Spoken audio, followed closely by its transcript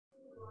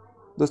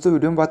दोस्तों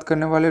वीडियो में बात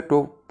करने वाले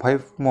टॉप 5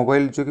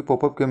 मोबाइल जो कि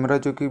पॉपअप कैमरा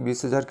जो कि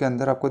 20,000 के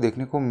अंदर आपको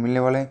देखने को मिलने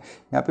वाले हैं।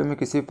 यहाँ पे मैं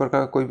किसी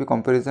प्रकार का कोई भी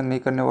कंपैरिजन नहीं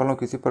करने वाला हूँ,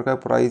 किसी प्रकार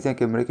प्राइस या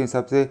कैमरे के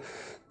हिसाब से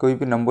कोई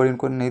भी नंबर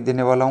इनको नहीं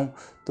देने वाला हूँ।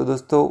 तो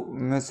दोस्तों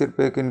मैं सिर्फ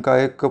इनका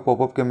एक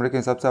पॉपअप कैमरे के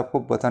हिसाब से आपको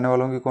बताने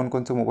वाला हूँ कि कौन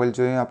कौन से मोबाइल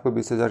जो है आपको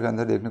 20,000 के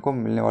अंदर देखने को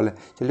मिलने वाले हैं।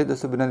 चलिए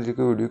दोस्तों बिना देरी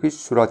के वीडियो की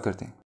शुरुआत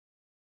करते हैं।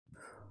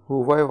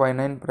 हुआई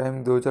Y9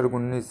 प्राइम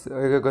 2019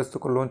 1 अगस्त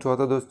को लॉन्च हुआ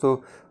था दोस्तों।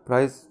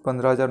 प्राइस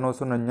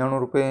 15,999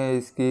 रुपये है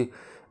इसकी।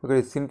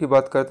 अगर स्क्रीन की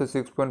बात करें तो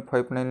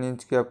 6.59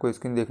 इंच की आपको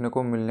स्क्रीन देखने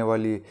को मिलने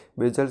वाली है।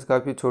 बेजल्स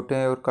काफ़ी छोटे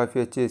हैं और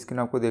काफ़ी अच्छी स्क्रीन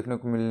आपको देखने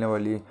को मिलने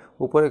वाली है।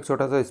 ऊपर एक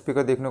छोटा सा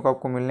स्पीकर देखने को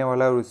आपको मिलने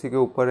वाला है और उसी के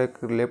ऊपर एक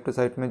लेफ्ट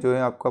साइड में जो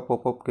है आपका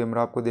पॉपअप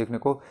कैमरा आपको देखने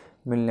को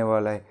मिलने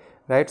वाला है।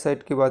 राइट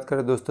साइड की बात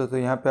करें दोस्तों तो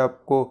यहाँ पे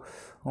आपको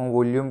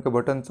वॉल्यूम के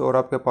बटन्स और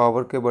आपके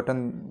पावर के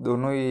बटन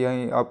दोनों ही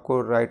यहीं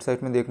आपको राइट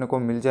साइड में देखने को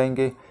मिल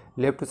जाएंगे।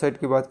 लेफ्ट साइड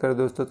की बात करें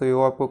दोस्तों तो ये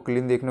आपको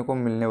क्लीन देखने को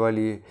मिलने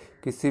वाली है।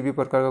 किसी भी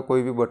प्रकार का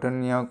कोई भी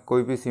बटन या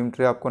कोई भी सिम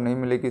ट्रे आपको नहीं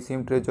मिलेगी।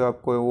 सिम ट्रे जो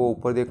आपको वो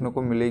ऊपर देखने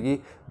को मिलेगी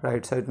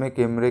राइट साइड में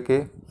कैमरे के,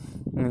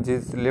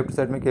 जिस लेफ्ट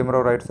साइड में कैमरा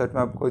और राइट साइड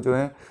में आपको जो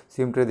है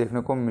सिम ट्रे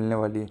देखने को मिलने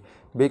वाली है।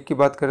 बैक की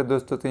बात करें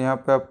दोस्तों तो यहाँ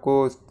पे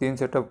आपको 3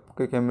 सेटअप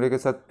के कैमरे के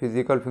साथ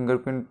फिजिकल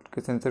फिंगरप्रिंट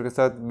के सेंसर के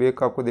साथ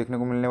बैक आपको देखने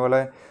को मिलने वाला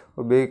है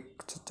और बैक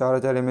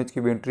 4000 mAh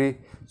की बैटरी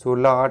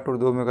 16, 8 और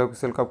 2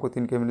 मेगापिक्सल का आपको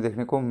 3 कैमरे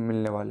देखने को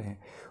मिलने वाले हैं।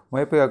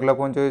 वहीं पे अगला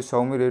फ़ोन जो है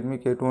Xiaomi Redmi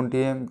K20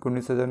 है।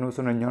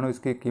 19,999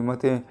 इसकी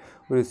कीमत है।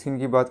 और स्क्रीन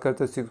की बात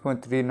करते हैं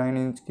 6.39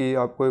 इंच की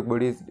आपको एक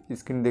बड़ी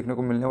स्क्रीन देखने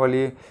को मिलने वाली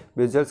है।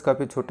 बेजल्स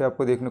काफ़ी छोटे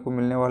आपको देखने को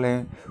मिलने वाले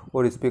हैं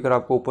और स्पीकर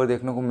आपको ऊपर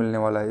देखने को मिलने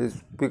वाला है।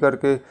 स्पीकर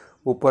के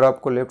ऊपर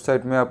आपको लेफ्ट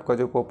साइड में आपका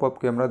जो पॉपअप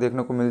कैमरा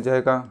देखने को मिल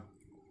जाएगा।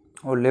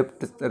 और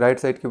राइट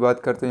साइड की बात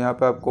करते हैं यहाँ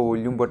पे आपको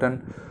वॉल्यूम बटन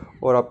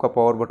और आपका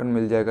पावर बटन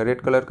मिल जाएगा।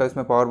 रेड कलर का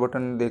इसमें पावर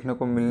बटन देखने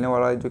को मिलने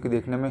वाला है जो कि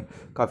देखने में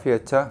काफ़ी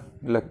अच्छा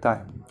लगता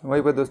है।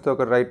 वहीं पर दोस्तों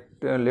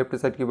अगर लेफ्ट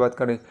साइड की बात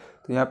करें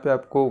तो यहाँ पे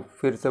आपको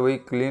फिर से वही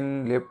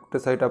क्लीन लेफ्ट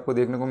साइड आपको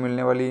देखने को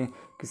मिलने वाली है।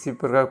 किसी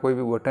प्रकार कोई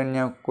भी बटन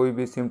या कोई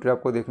भी सिम ट्रे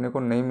आपको देखने को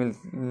नहीं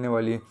मिलने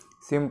वाली है।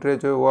 सिम ट्रे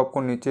जो है वो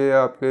आपको नीचे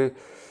आपके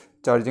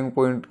चार्जिंग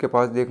पॉइंट के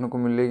पास देखने को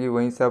मिलेगी,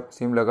 वहीं से आप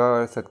सिम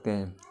लगा सकते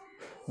हैं।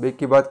 बैक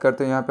की बात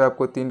करते हैं यहाँ पे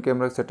आपको 3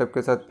 कैमरा सेटअप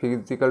के साथ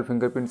फिजिकल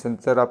फिंगरप्रिंट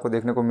सेंसर आपको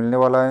देखने को मिलने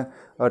वाला है।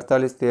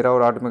 48, 13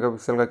 और 8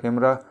 मेगापिक्सल का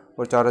कैमरा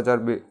और 4000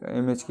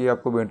 mAh की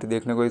आपको बैटरी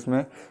देखने को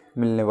इसमें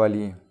मिलने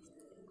वाली है।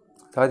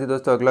 साथ ही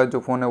दोस्तों अगला जो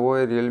फ़ोन है वो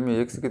है Realme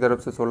X की तरफ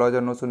से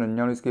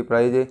 16,999 इसकी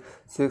प्राइस है।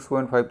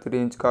 6.53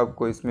 इंच का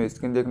आपको इसमें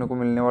स्क्रीन देखने को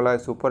मिलने वाला है।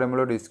 सुपर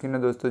एमोलेड स्क्रीन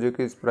है दोस्तों जो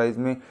कि इस प्राइस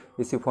में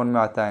इसी फ़ोन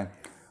में आता है।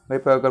 वहीं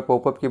पर अगर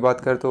पॉपअप की बात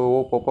करें तो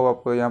वो पॉपअप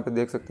आपको यहाँ पे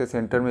देख सकते हैं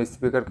सेंटर में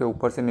स्पीकर के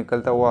ऊपर से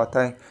निकलता हुआ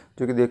आता है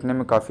जो कि देखने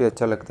में काफ़ी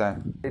अच्छा लगता है।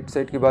 राइट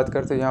साइड की बात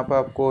करते हैं यहाँ पर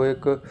आपको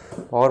एक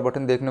पावर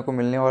बटन देखने को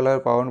मिलने वाला है।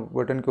 पावर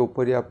बटन के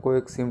ऊपर ही आपको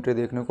एक सिम ट्रे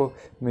देखने को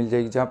मिल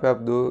जाएगी जहाँ पे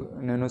आप 2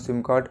 नैनो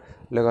सिम कार्ड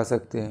लगा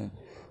सकते हैं।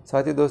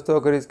 साथ ही दोस्तों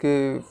अगर इसके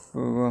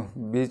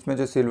बीच में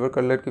जो सिल्वर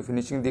कलर की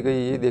फिनिशिंग दी गई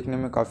है ये देखने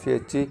में काफ़ी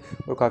अच्छी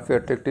और काफ़ी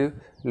अट्रैक्टिव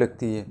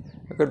लगती है।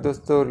 अगर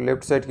दोस्तों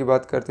लेफ़्ट साइड की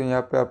बात करते हैं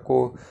यहाँ पे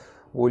आपको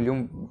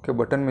वॉल्यूम के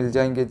बटन मिल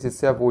जाएंगे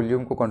जिससे आप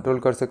वॉल्यूम को कंट्रोल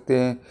कर सकते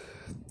हैं,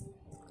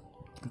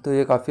 तो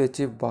ये काफ़ी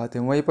अच्छी बात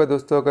है। वहीं पर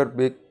दोस्तों अगर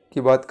बैक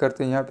की बात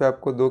करते हैं यहाँ पे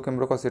आपको 2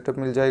 कैमरों का सेटअप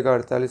मिल जाएगा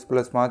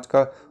 48+5 का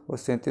और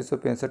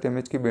 3765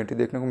 mAh की बैटरी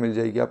देखने को मिल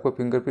जाएगी। आपको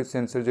फिंगरप्रिंट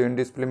सेंसर जो इन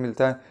डिस्प्ले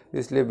मिलता है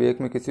इसलिए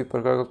बैक में किसी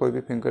प्रकार का कोई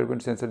भी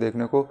फिंगरप्रिंट सेंसर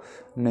देखने को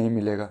नहीं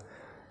मिलेगा।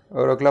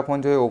 और अगला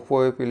फ़ोन जो है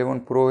Oppo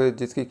F11 Pro है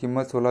जिसकी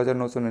कीमत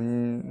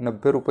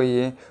 16,990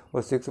 रुपये है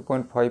और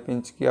 6.5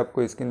 इंच की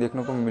आपको स्क्रीन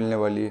देखने को मिलने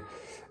वाली है।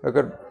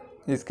 अगर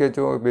इसके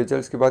जो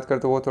बेजल्स की बात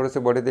करते हैं वो थोड़े से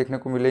बड़े देखने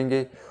को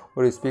मिलेंगे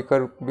और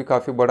स्पीकर भी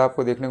काफ़ी बड़ा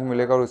आपको देखने को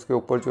मिलेगा और उसके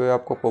ऊपर जो है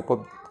आपको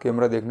पॉपअप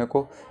कैमरा देखने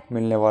को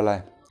मिलने वाला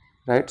है।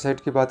 राइट साइड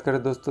की बात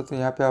करें दोस्तों तो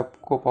यहाँ पे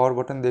आपको पावर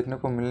बटन देखने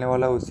को मिलने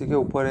वाला है। उसी के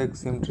ऊपर एक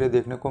सिम ट्रे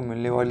देखने को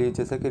मिलने वाली है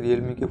जैसा कि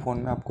Realme के फ़ोन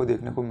में आपको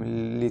देखने को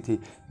मिली थी।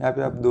 यहाँ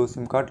पे आप 2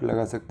 सिम कार्ड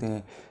लगा सकते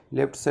हैं।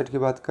 लेफ्ट साइड की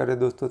बात करें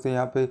दोस्तों तो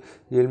यहाँ पे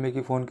Realme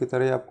की फ़ोन की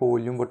तरह ही आपको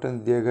वॉल्यूम बटन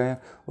दिए गए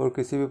हैं और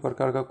किसी भी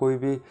प्रकार का कोई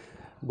भी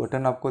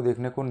बटन आपको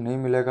देखने को नहीं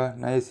मिलेगा,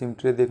 ना ही सिम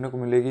ट्रे देखने को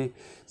मिलेगी।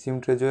 सिम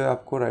ट्रे जो है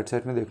आपको राइट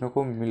साइड में देखने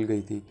को मिल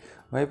गई थी।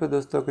 वहीं पर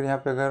दोस्तों अगर यहाँ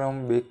पे अगर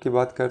हम बैक की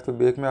बात करें तो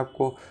बैक में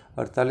आपको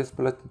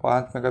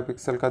 48+5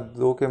 मेगापिक्सल का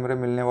 2 कैमरे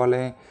मिलने वाले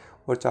हैं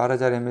और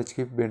 4000 mAh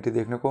की बैटरी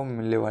देखने को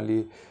मिलने वाली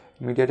है।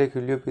 मीडियाटेक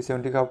हीलियो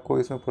P70 का आपको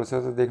इसमें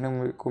प्रोसेसर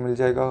देखने को मिल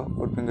जाएगा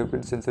और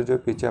फिंगरप्रिंट सेंसर जो है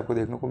पीछे आपको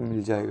देखने को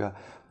मिल जाएगा।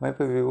 वहीं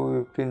पर Vivo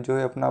V15 जो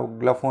है अपना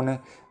अगला फ़ोन है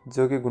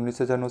जो कि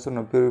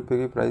 19,990 रुपये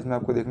की प्राइस में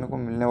आपको देखने को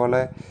मिलने वाला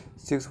है।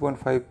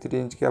 6.53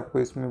 इंच की आपको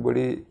इसमें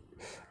बड़ी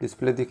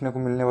डिस्प्ले देखने को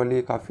मिलने वाली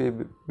है। काफ़ी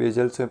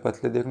बेजल्स में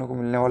पतले देखने को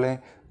मिलने वाले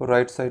हैं और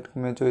राइट साइड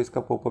में जो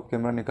इसका पॉपअप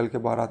कैमरा निकल के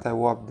बाहर आता है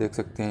वो आप देख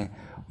सकते हैं।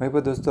 वहीं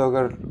पर दोस्तों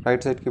अगर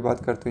राइट साइड की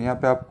बात करते हैं यहाँ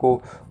पे आपको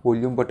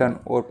वॉल्यूम बटन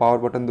और पावर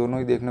बटन दोनों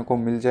ही देखने को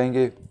मिल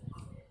जाएंगे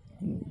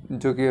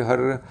जो कि हर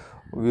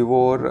वीवो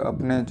और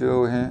अपने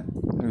जो हैं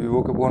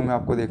वीवो के फ़ोन में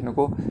आपको देखने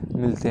को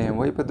मिलते हैं।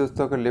 वहीं पर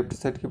दोस्तों अगर लेफ्ट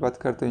साइड की बात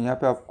करते हैं, यहाँ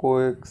पे आपको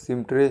एक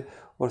सिम ट्रे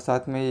और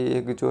साथ में ही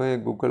एक जो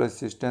है गूगल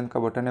असिस्टेंट का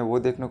बटन है वो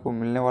देखने को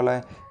मिलने वाला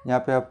है। यहाँ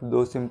पे आप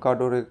 2 सिम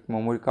कार्ड और एक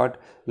मेमोरी कार्ड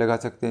लगा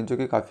सकते हैं, जो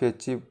कि काफ़ी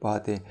अच्छी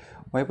बात है।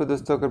 वहीं पर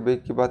दोस्तों अगर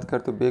बैक की बात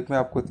करें तो बैक में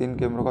आपको 3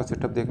 कैमरों का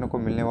सेटअप देखने को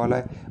मिलने वाला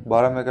है,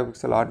 12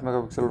 मेगापिक्सल, 8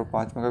 मेगापिक्सल और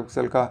 5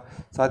 मेगापिक्सल का।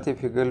 साथ ही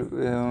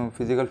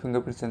फिजिकल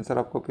फिंगरप्रिंट सेंसर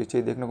आपको पीछे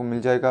ही देखने को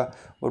मिल जाएगा।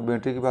 और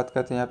बैटरी की बात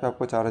करते हैं, यहाँ पे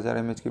आपको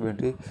 4000 mAh की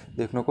बैटरी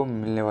देखने को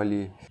मिलने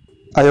वाली है।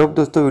 आई होप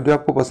दोस्तों वीडियो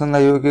आपको पसंद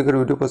आई होगी। अगर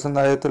वीडियो पसंद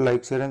आए तो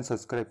लाइक, शेयर एंड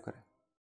सब्सक्राइब करें।